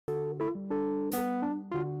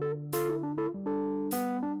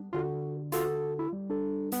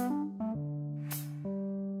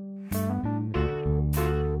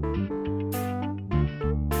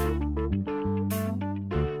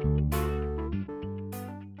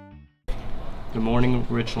Good morning,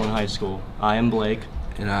 Richland High School. I am Blake.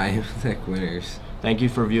 And I am Nick Winters. Thank you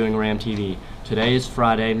for viewing RamTV. Today is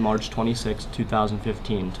Friday, March 26,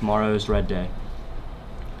 2015. Tomorrow is Red Day.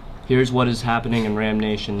 Here's what is happening in Ram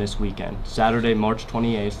Nation this weekend. Saturday, March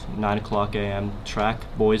 28th, 9 o'clock a.m., track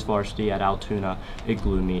boys varsity at Altoona,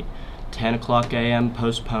 Igloo meet. 10 o'clock a.m.,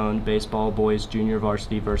 postponed, baseball boys junior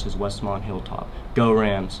varsity versus Westmont Hilltop. Go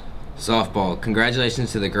Rams! Softball.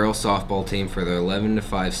 Congratulations to the girls softball team for their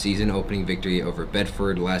 11-5 season opening victory over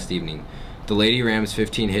Bedford last evening. The Lady Rams'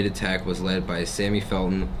 15-hit attack was led by Sammy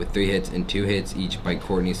Felton with 3 hits and 2 hits each by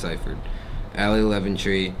Courtney Seifert, Allie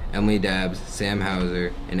Leventree, Emily Dabbs, Sam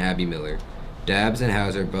Hauser, and Abby Miller. Dabbs and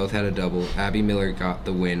Hauser both had a double. Abby Miller got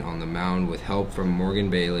the win on the mound with help from Morgan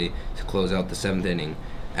Bailey to close out the 7th inning.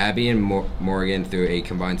 Abby and Morgan threw a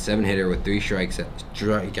combined 7-hitter with 3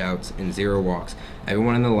 strikeouts and 0 walks.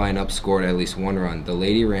 Everyone in the lineup scored at least 1 run. The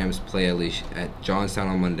Lady Rams play at Johnstown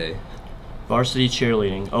on Monday. Varsity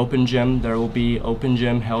cheerleading. Open gym. There will be open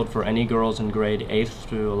gym held for any girls in grade 8th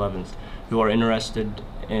through 11th who are interested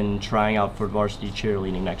in trying out for varsity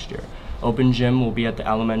cheerleading next year. Open gym will be at the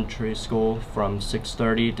elementary school from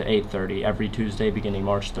 6:30 to 8:30 every Tuesday beginning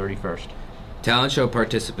March 31st. Talent show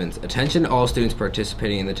participants. Attention all students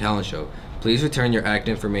participating in the talent show. Please return your act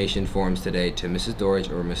information forms today to Mrs.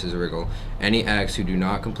 Dorridge or Mrs. Riggle. Any acts who do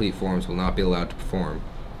not complete forms will not be allowed to perform.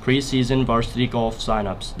 Preseason varsity golf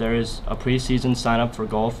signups. There is a preseason signup for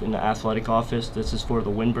golf in the athletic office. This is for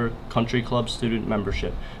the Windberg Country Club student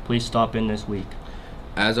membership. Please stop in this week.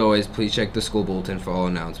 As always, please check the school bulletin for all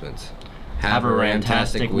announcements. Have a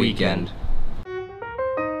rantastic weekend.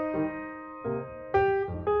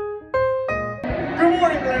 Good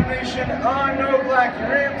morning, Ram Nation. I'm Noah Black, your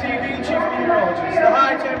RamTV Chief Meteorologist. The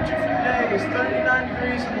high temperature for today is 39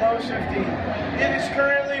 degrees and low 15. It is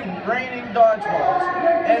currently raining dodgeballs,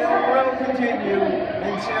 and it will continue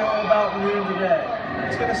until about noon today.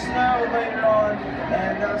 It's going to snow later on,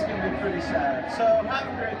 and that's going to be pretty sad. So have a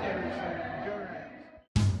great day, Richland. Go Rams.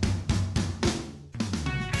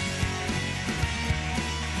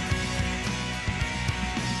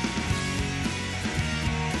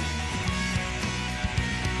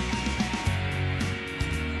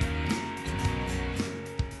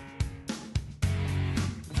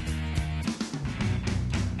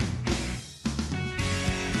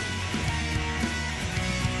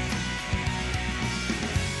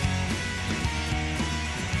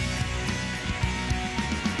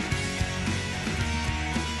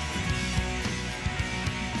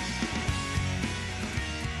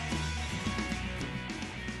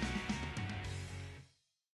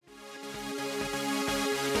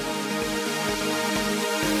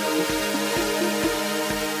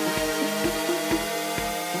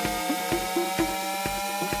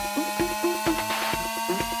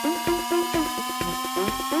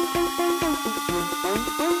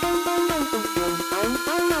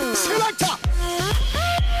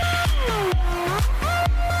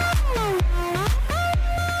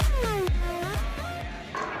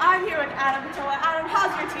 I'm here with Adam. Adam,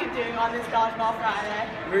 how's your team doing on this Dodgeball Friday?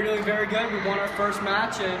 We're doing very good. We won our first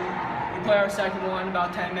match and we play our second one in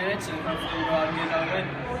about 10 minutes and hopefully we'll go out and get another win.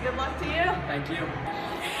 Well, good luck to you. Thank you.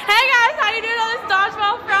 Hey guys, how you doing on this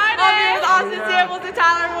Dodgeball Friday? I'm here with Austin Samples and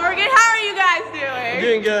Tyler Morgan. How are you guys doing?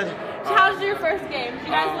 Doing good. So how's your first game? Did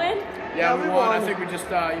you guys win? Yeah, we won. I think we just,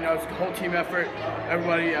 it's a whole team effort.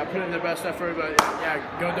 Everybody put in their best effort, but yeah,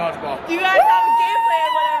 go dodgeball. Do you guys have a game plan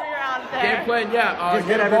whenever you're out there? Game plan, yeah. Just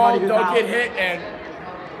Get get the ball, everybody don't out. get hit, and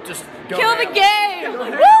just go. Kill the game! Go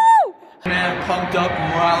Woo! Man, pumped up,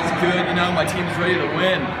 morale's good, my team's ready to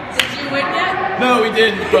win. Did you win yet? No, we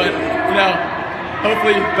didn't, but,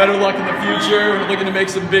 hopefully better luck in the future. We're looking to make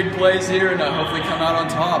some big plays here and hopefully come out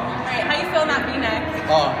on top. Alright, how you feeling that V-neck?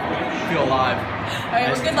 Oh, feel alive.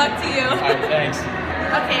 Alright, well good luck to you. Alright, thanks.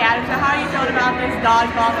 Okay, Adam, so how are you feeling about this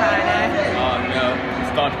Dodgeball Friday?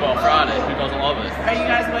 It's Dodgeball Friday. Who doesn't love it? Are you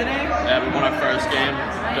guys winning? Yeah, we won our first game.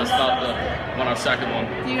 Just about to won our second one.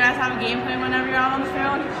 Do you guys have a game plan whenever you're out on the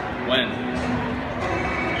field? Win.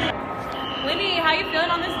 Winnie, how you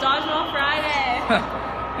feeling on this Dodgeball Friday?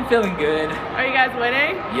 I'm feeling good. Are you guys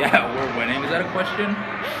winning? Yeah, we're winning. Is that a question?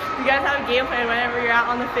 Do you guys have a game plan whenever you're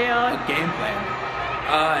out on the field? A game plan?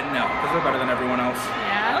 No, because we're better than everyone else.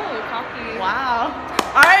 Yeah? Oh, cocky. Wow.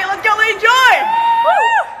 Alright, let's go, Lee Joy! Woo!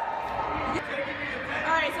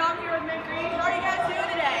 Alright, so I'm here with Nick Green. How are you guys doing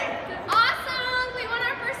today? Awesome! We won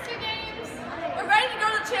our first 2 games. We're ready to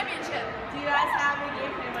go to the championship. Do you guys have a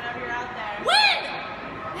game plan whenever you're out there? Woo!